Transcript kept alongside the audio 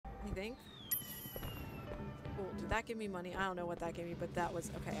I think. Cool. Did that give me money? I don't know what that gave me, but that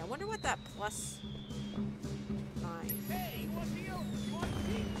was okay. I wonder what that plus 9 is.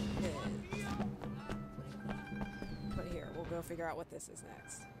 But here, we'll go figure out what this is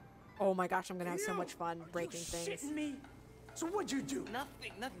next. Oh my gosh, I'm gonna have so much fun breaking things. Shitting me? So what'd you do?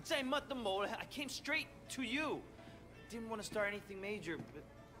 Nothing. I came straight to you. Didn't want to start anything major, but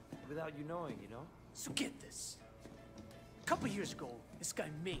without you knowing, you know? So get this. A couple years ago, this guy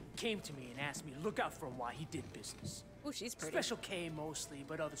Ming came to me and asked me to look out for him while he did business. Oh, she's pretty. Special K mostly,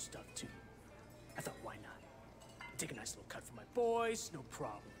 but other stuff too. I thought, why not? Take a nice little cut for my boys, no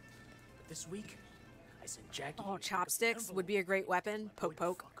problem. But this week, I sent Jackie. Oh, chopsticks would be a great weapon. Poke,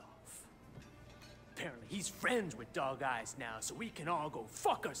 poke. Fuck off. Apparently, he's friends with Dog Eyes now, so we can all go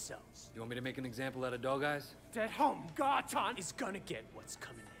fuck ourselves. You want me to make an example out of Dog Eyes? That home Garton is gonna get what's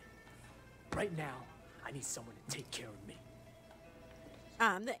coming in. Right now, I need someone to take care of me.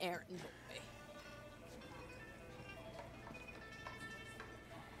 I'm the errand boy.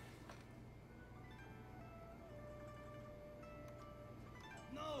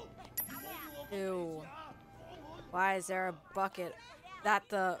 Ew. Why is there a bucket? That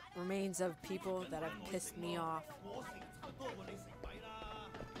the remains of people that have pissed me off.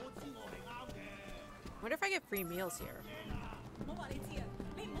 Wonder if I get free meals here.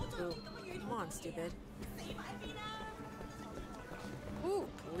 Ooh. Come on, stupid. Ooh,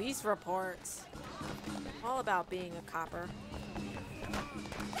 police reports. All about being a copper.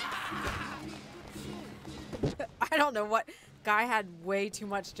 I don't know what. Guy had way too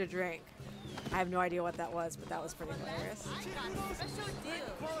much to drink. I have no idea what that was, but that was pretty hilarious.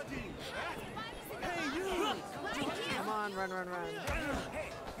 Come on, run, run, run.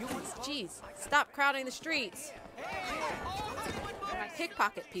 Jeez, stop crowding the streets. I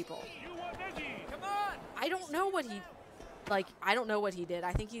pickpocket people. I don't know what he, I don't know what he did.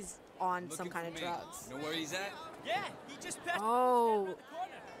 I think he's on some kind of drugs. Know where he's at? Yeah, he just passed. Oh,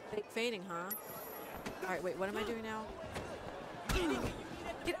 fake fainting, huh? All right, wait, what am I doing now?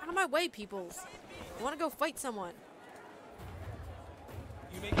 Get out of my way, peoples. I want to go fight someone.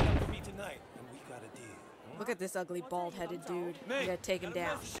 You make it up to me tonight, and we got a deal. Look at this ugly, bald-headed dude. You gotta take him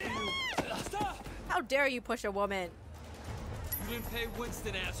down. How dare you push a woman? You didn't pay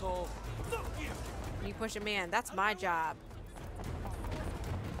Winston, asshole. You push a man. That's my job.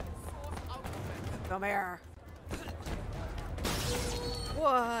 Come here.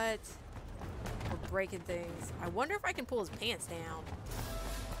 What? We're breaking things. I wonder if I can pull his pants down.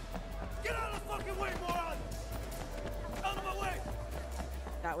 Get out of the fucking way, moron! Out of my way!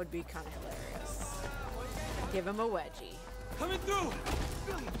 That would be kind of hilarious. Give him a wedgie. Coming through!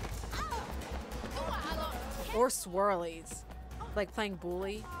 Or swirlies. Like playing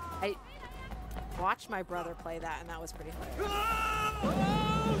bully. I watched my brother play that, and that was pretty hilarious.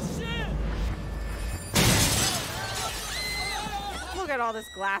 Oh, shit! Look at all this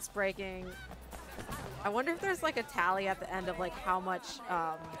glass breaking. I wonder if there's like a tally at the end of like how much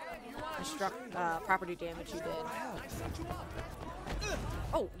property damage you did.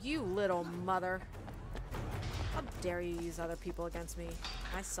 Oh, you little mother. How dare you use other people against me?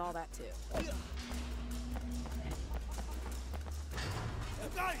 I saw that too.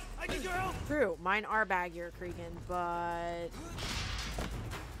 Guys, I need your help! True, mine are baggier, Cregan, but...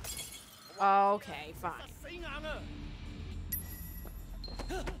 Okay, fine.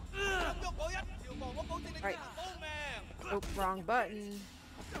 Alright. Oh, wrong button.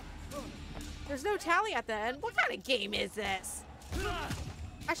 There's no tally at the end. What kind of game is this?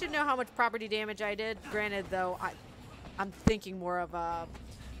 I should know how much property damage I did. Granted, though, I'm thinking more of,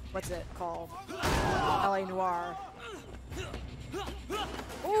 what's it called? LA Noire.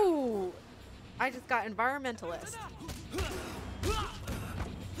 Ooh! I just got environmentalist.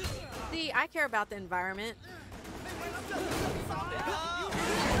 See, I care about the environment.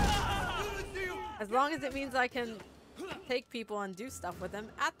 As long as it means I can take people and do stuff with them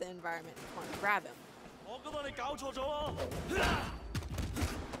at the environment. I want to grab him.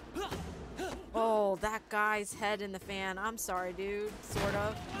 Oh, that guy's head in the fan. I'm sorry, dude. Sort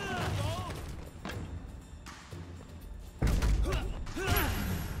of.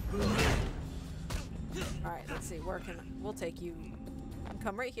 Alright, let's see. Where can we'll take you.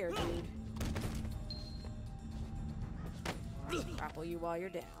 Come right here, dude. Grapple you while you're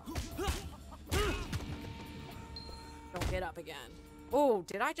down. Don't get up again. Oh,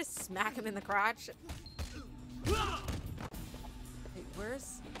 did I just smack him in the crotch? Wait,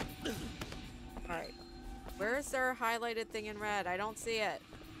 where's... Alright. Where's their highlighted thing in red? I don't see it.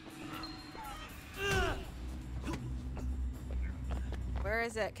 Where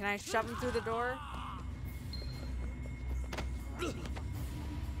is it? Can I shove him through the door?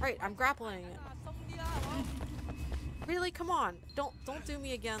 Right, I'm grappling. Really? Come on. Don't do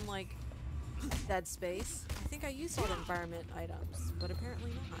me again like Dead Space. I think I used all the environment items, but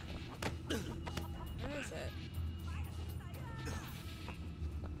apparently not. Where is it?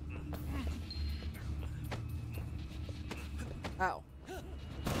 Oh.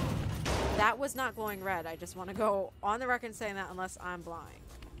 That was not glowing red. I just want to go on the record saying that unless I'm blind.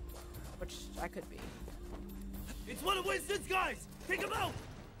 Which I could be. It's one of Winston's guys! Take him out!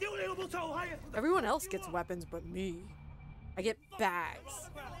 Everyone else gets weapons but me. I get bags.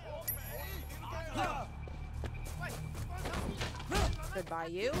 Goodbye,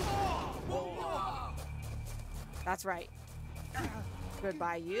 you. That's right.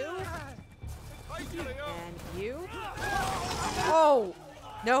 Goodbye, you. And you. Oh!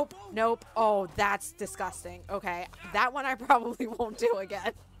 Nope, nope. Oh, that's disgusting. Okay, that one I probably won't do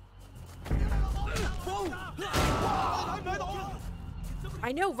again.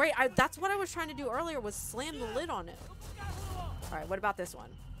 I know, right? That's what I was trying to do earlier, was slam the lid on it. Alright, what about this one?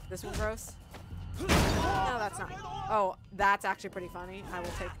 This one gross? No, that's not. Oh, that's actually pretty funny. I will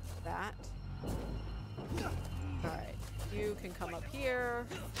take that. Alright, you can come up here.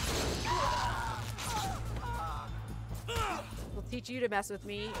 We'll teach you to mess with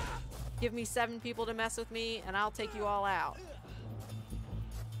me. Give me 7 people to mess with me, and I'll take you all out.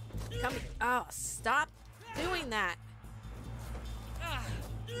 Come. Oh, stop doing that.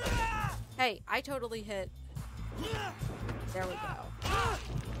 Hey, I totally hit. There we go.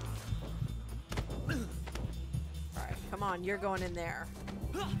 Alright, come on, you're going in there.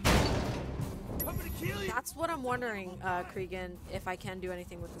 That's what I'm wondering, Cregan, if I can do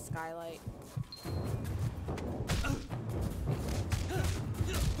anything with the skylight.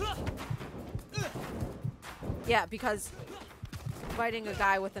 Yeah, because fighting a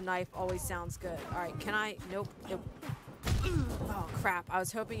guy with a knife always sounds good. Alright, can I? Nope, nope. Oh, crap. I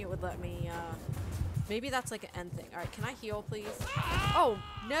was hoping it would let me, maybe that's like an end thing. Alright, can I heal, please? Oh,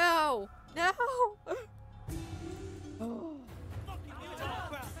 no! No! Oh.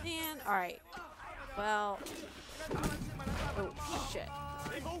 Man, alright. Well. Oh, shit.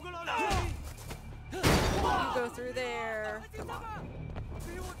 You go through there. Come on.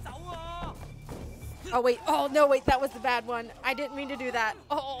 Oh, wait. Oh, no, wait. That was the bad one. I didn't mean to do that.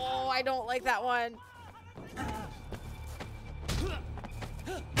 Oh, I don't like that one.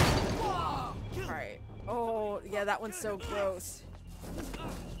 Alright. Oh, yeah, that one's so gross.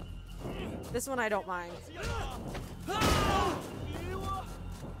 This one I don't mind.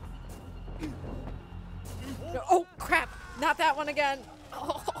 No, oh, crap. Not that one again.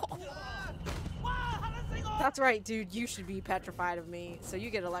 Oh. That's right, dude. You should be petrified of me, so you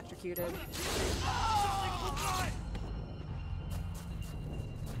get electrocuted.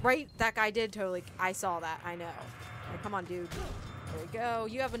 Right? That guy did totally. I saw that. I know. Right, come on, dude. There we go.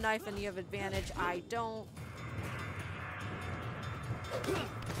 You have a knife and you have advantage. I don't.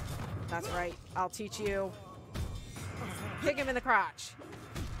 That's right. I'll teach you. Kick him in the crotch.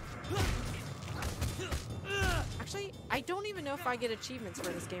 Actually, I don't even know if I get achievements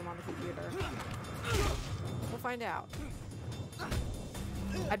for this game on the computer. We'll find out.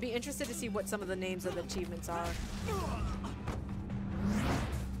 I'd be interested to see what some of the names of the achievements are.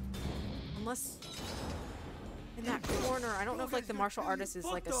 Unless in that corner, I don't know if like the martial artist is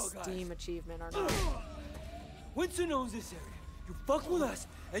like a Steam achievement or not. Winston owns this area. You fuck with us,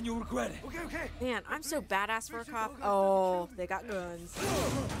 and you'll regret it. Okay. Man, I'm so badass for a cop. Oh, they got guns.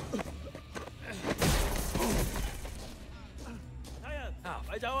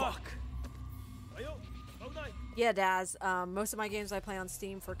 Fuck. Yeah, Daz. Most of my games I play on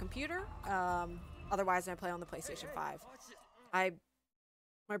Steam for computer. Otherwise, I play on the PlayStation 5.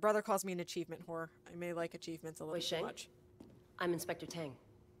 My brother calls me an achievement whore. I may like achievements a little Wei too Shen? much. I'm Inspector Tang.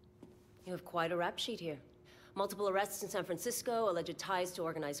 You have quite a rap sheet here. Multiple arrests in San Francisco, alleged ties to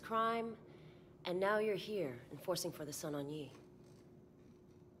organized crime, and now you're here, enforcing for the Sun On Yi.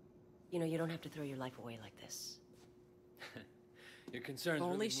 You know, you don't have to throw your life away like this. Your concerns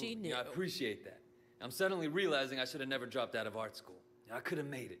Only really she moved me. knew. I appreciate that. I'm suddenly realizing I should have never dropped out of art school. I could have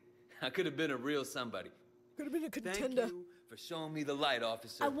made it. I could have been a real somebody. Could have been a Thank contender. you for showing me the light,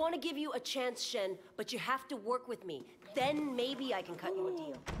 officer. I want to give you a chance, Shen, but you have to work with me. Then maybe I can cut you a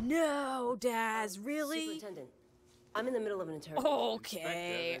deal. No, Daz, really? Superintendent, I'm in the middle of an interrogation.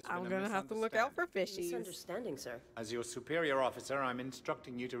 Okay, Inspector, I'm there's been a gonna have to look out for fishies. Misunderstanding, sir. As your superior officer, I'm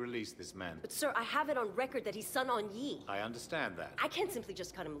instructing you to release this man. But sir, I have it on record that he's Sun On Yi. I understand that. I can't simply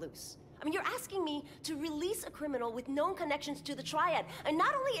just cut him loose. I mean, you're asking me to release a criminal with known connections to the Triad, and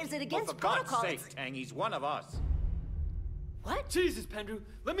not only is it Well, against for God's protocol, sake, Tang, he's one of us. What? Jesus, Pendrew,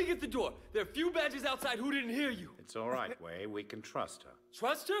 let me get the door. There are a few badges outside who didn't hear you. It's all right, Wei. We can trust her.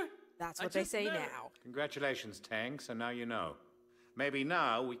 Trust her? That's I what they just say met her. now. Congratulations, Tang, so now you know. Maybe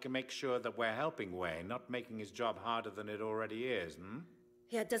now we can make sure that we're helping Wei, not making his job harder than it already is, hmm?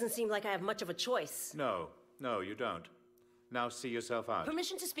 Yeah, it doesn't seem like I have much of a choice. No, you don't. Now see yourself out.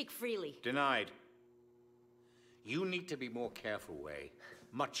 Permission to speak freely. Denied. You need to be more careful, Wei.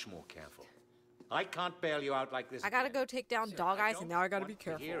 Much more careful. I can't bail you out like this. I gotta go take down Dog Eyes, and now I gotta be want to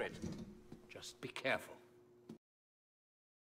careful. hear it. Just be careful.